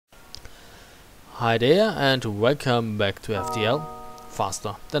Hi there and welcome back to FTL,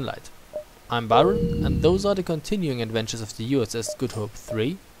 Faster Than Light. I'm Byron and those are the continuing adventures of the USS Good Hope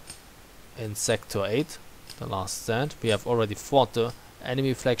 3 in Sector 8, the last stand. We have already fought the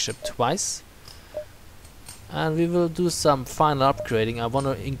enemy flagship twice and we will do some final upgrading. I want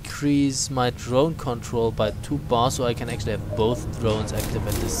to increase my drone control by 2 bars so I can actually have both drones active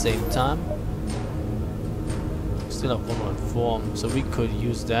at the same time. Still have 114, so we could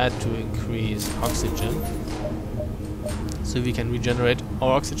use that to increase oxygen, so we can regenerate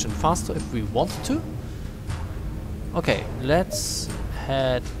our oxygen faster if we want to. Okay, let's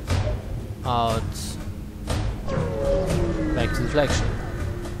head out back to the flagship.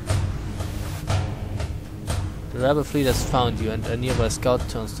 The rebel fleet has found you and a nearby scout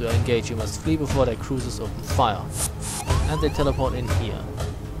turns to engage. You must flee before their cruisers open fire, and they teleport in here.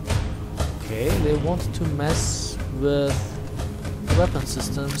 Okay, they want to mess with the weapon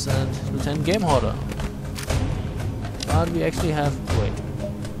systems and Lieutenant Game Hoarder. But we actually have... wait.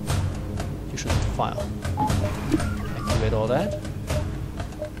 You should fire. Activate all that.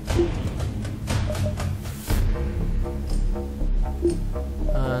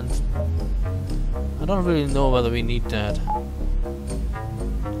 And I don't really know whether we need that.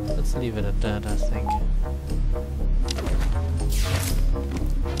 Let's leave it at that, I think.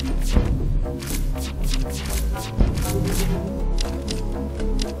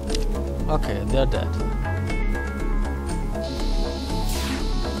 Okay, they're dead.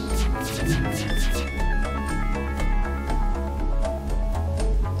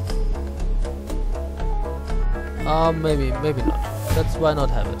 Maybe not. That's why not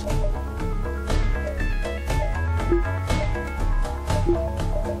have it.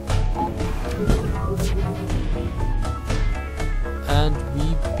 And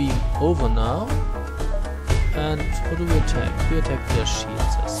we beam over now. And what do we attack? We attack their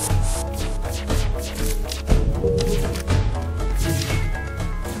shields, I think.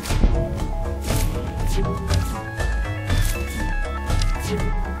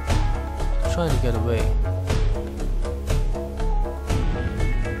 Trying to get away.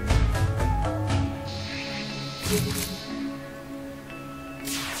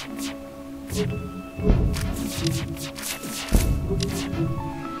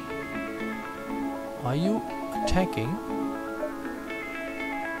 Are you attacking?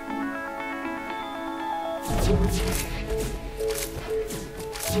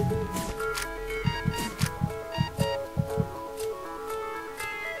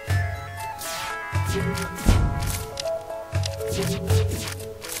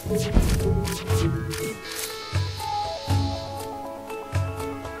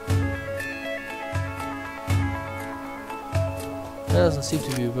 That doesn't seem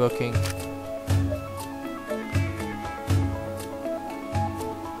to be working.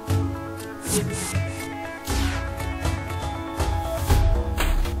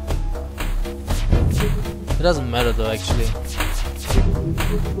 It doesn't matter though, actually.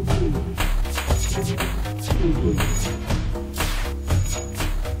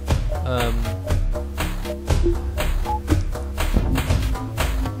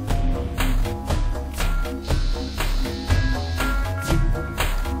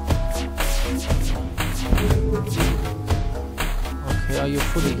 Okay, are you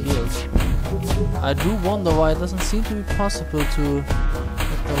fully healed? I do wonder why it doesn't seem to be possible to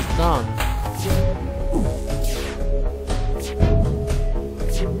get those down.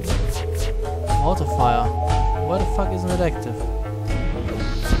 Auto fire. Why the fuck isn't it active?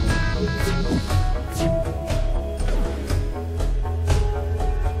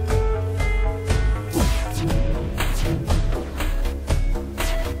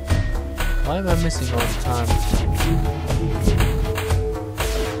 Why am I missing all the time?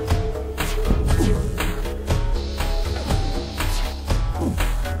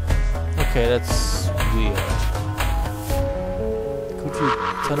 Okay, that's weird. Could you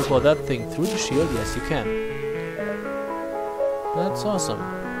teleport that thing through the shield? Yes, you can. That's awesome.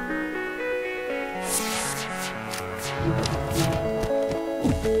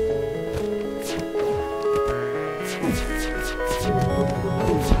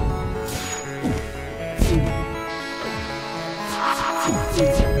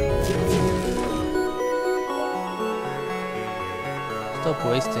 Stop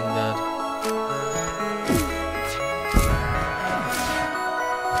wasting that.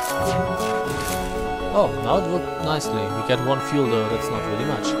 Oh, now it worked nicely. We get 1 fuel though, that's not really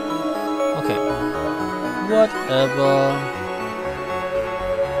much. Okay. Whatever.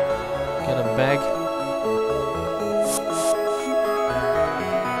 Get a bag.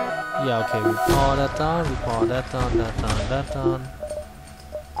 Yeah, okay, we power that down, that down.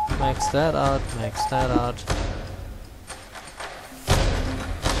 Max that out, max that out.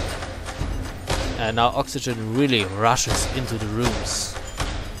 And now oxygen really rushes into the rooms.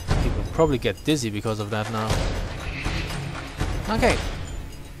 People probably get dizzy because of that now. Okay.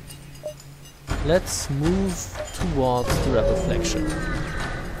 Let's move towards the rebel flagship.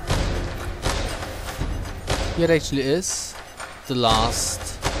 Here it actually is. The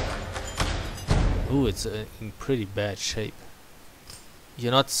last... Ooh, it's in pretty bad shape.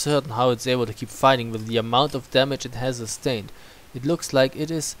 You're not certain how it's able to keep fighting with the amount of damage it has sustained. It looks like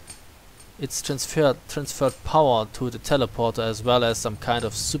it's transferred power to the teleporter as well as some kind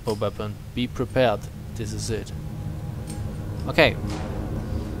of super weapon. Be prepared. This is it. Okay.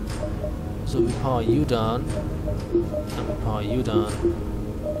 So we power you down. And we power you down.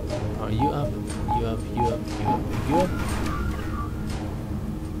 Power you up. You up, you up, you up, you up.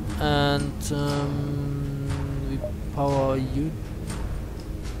 And we power you.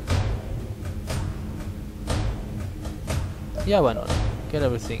 Yeah, why not? Get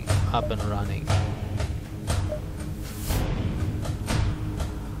everything up and running.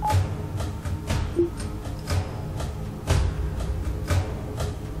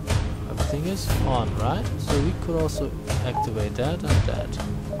 Everything is on, right? So we could also activate that and that.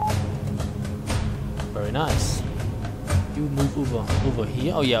 Very nice. You move over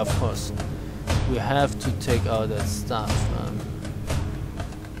here. Oh yeah, of course. We have to take out that stuff.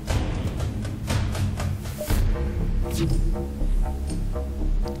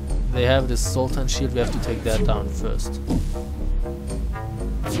 They have this Sultan shield, we have to take that down first.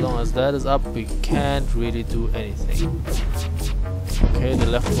 As long as that is up, we can't really do anything. Okay, the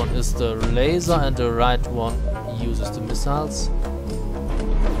left one is the laser and the right one uses the missiles.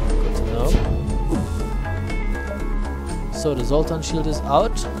 Good to know. So the Sultan shield is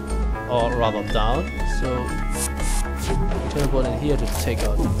out, or rather down, so teleport in here to take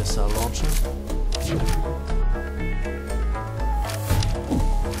out the missile launcher.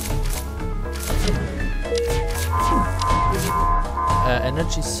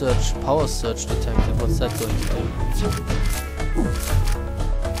 Energy surge, power surge detected. What's that going to do?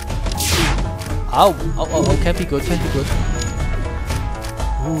 Ow! Ow, ow, ow, can't be good, can't be good.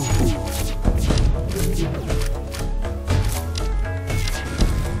 Ooh.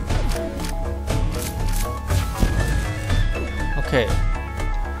 Okay.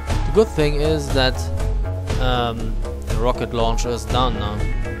 The good thing is that the rocket launcher is down now.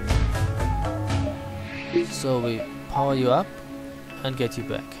 So we power you up and get you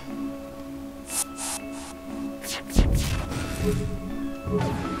back.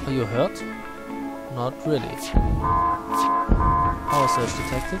 Are you hurt? Not really. Power surge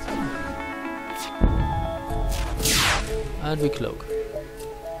detected. And we cloak.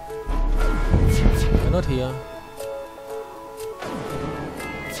 We're not here.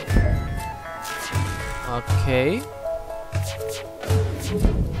 Okay.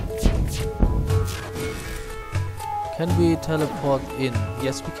 Can we teleport in?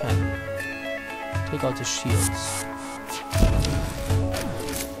 Yes, we can. Take out the shields.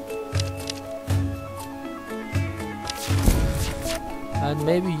 And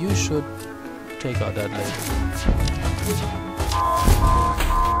maybe you should take out that lady.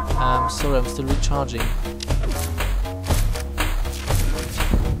 Sorry, I'm still recharging.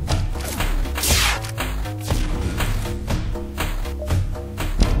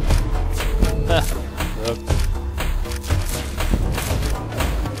 Worked.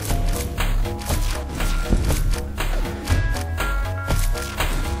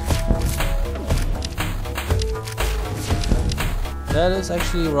 That is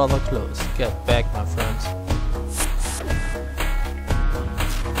actually rather close. Get back, my friends.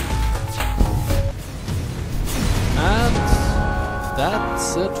 And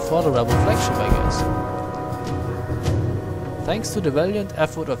that's it for the Rebel flagship, I guess. Thanks to the valiant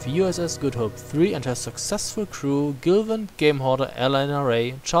effort of USS Good Hope 3 and her successful crew, Gilvan, Game Hoarder,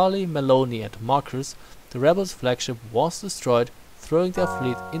 LNRA, Charlie, Maloney and Marcus, the Rebels flagship was destroyed, throwing their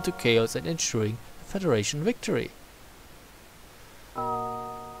fleet into chaos and ensuring a Federation victory.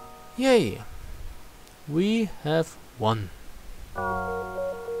 Yay! We have won.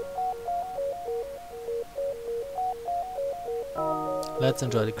 Let's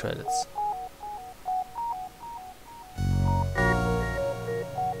enjoy the credits.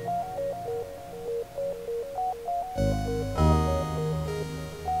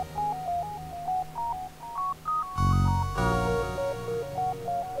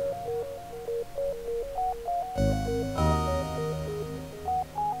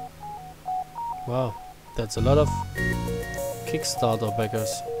 Wow, that's a lot of Kickstarter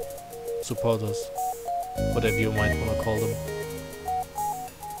backers, supporters, whatever you might want to call them.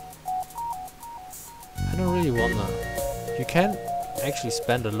 don't really wonder. You can actually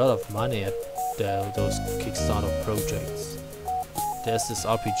spend a lot of money at those Kickstarter projects. There's this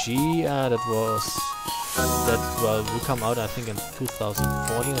RPG that will come out I think in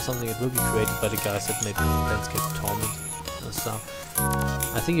 2014 or something. It will be created by the guys that made Landscape Torment and stuff.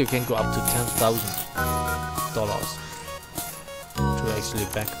 I think you can go up to $10,000 to actually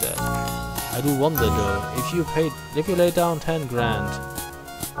back that. I do wonder though, if you lay down 10 grand,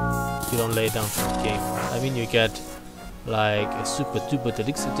 you don't lay down for the game. I mean, you get like a super duper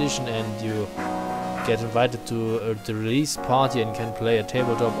deluxe edition and you get invited to the release party and can play a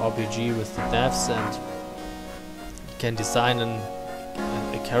tabletop RPG with the devs, and you can design a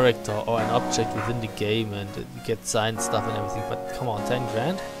character or an object within the game and you get signed stuff and everything. But come on, 10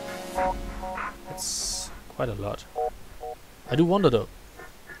 grand? That's quite a lot. I do wonder though,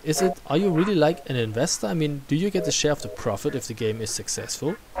 are you really like an investor? I mean, do you get a share of the profit if the game is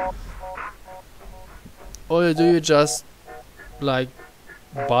successful? Or do you just like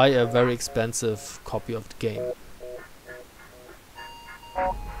buy a very expensive copy of the game?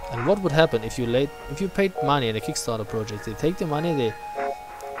 And what would happen if you paid money in a Kickstarter project? They take the money, they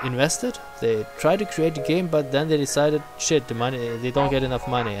invest it, they try to create the game, but then they decided, shit, they don't get enough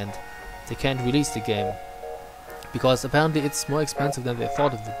money and they can't release the game because apparently it's more expensive than they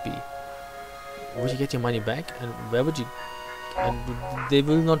thought it would be. Would you get your money back? And where would you? And they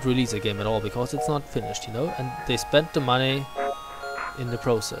will not release a game at all because it's not finished, you know, and they spent the money in the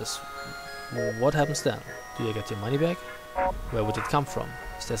process. What happens then? Do you get your money back? Where would it come from?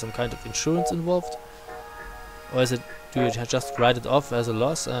 Is there some kind of insurance involved? Or do you just write it off as a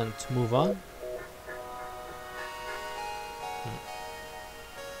loss and move on?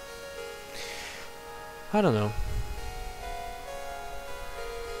 I don't know.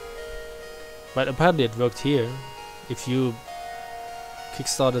 But apparently it worked here. If you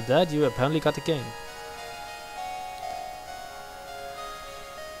kickstarted that, you apparently got the game.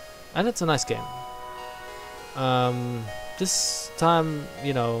 And it's a nice game. This time,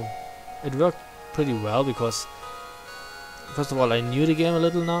 you know, it worked pretty well because first of all I knew the game a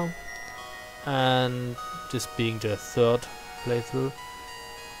little now, and this being the third playthrough,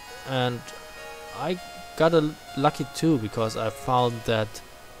 and I got lucky too because I found that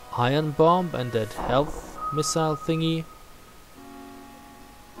iron bomb and that health missile thingy.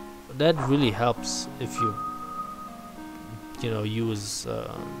 That really helps if you know, use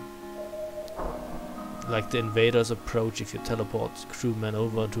like the invaders approach, if you teleport crewmen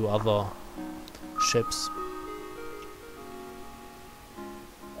over to other ships.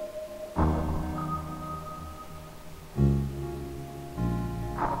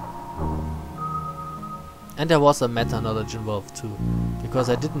 And there was a meta knowledge involved too, because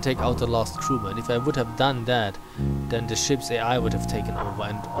I didn't take out the last crewman. If I would have done that, then the ship's AI would have taken over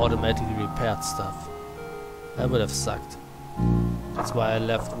and automatically repaired stuff. That would have sucked. That's why I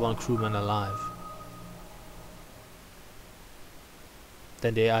left one crewman alive.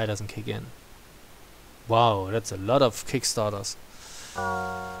 Then the AI doesn't kick in. Wow, that's a lot of Kickstarters.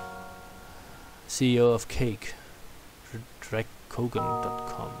 CEO of Cake,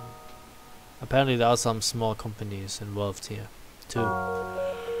 Dracogan.com. Apparently there are some small companies involved here too.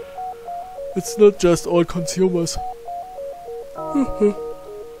 It's not just all consumers.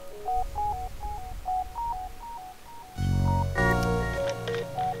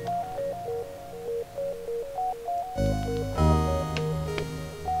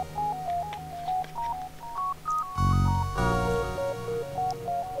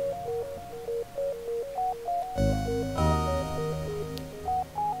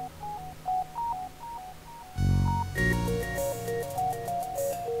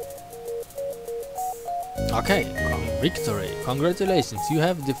 Okay, victory. Congratulations, you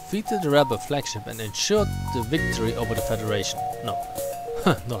have defeated the rebel flagship and ensured the victory over the Federation. No,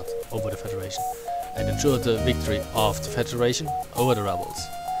 not over the Federation. And ensured the victory of the Federation over the rebels.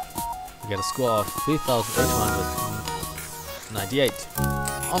 You get a score of 3,898.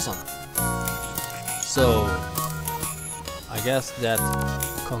 Awesome. So, I guess that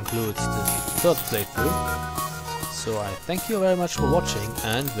concludes this third playthrough. So I thank you very much for watching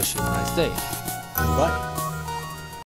and wish you a nice day. Goodbye.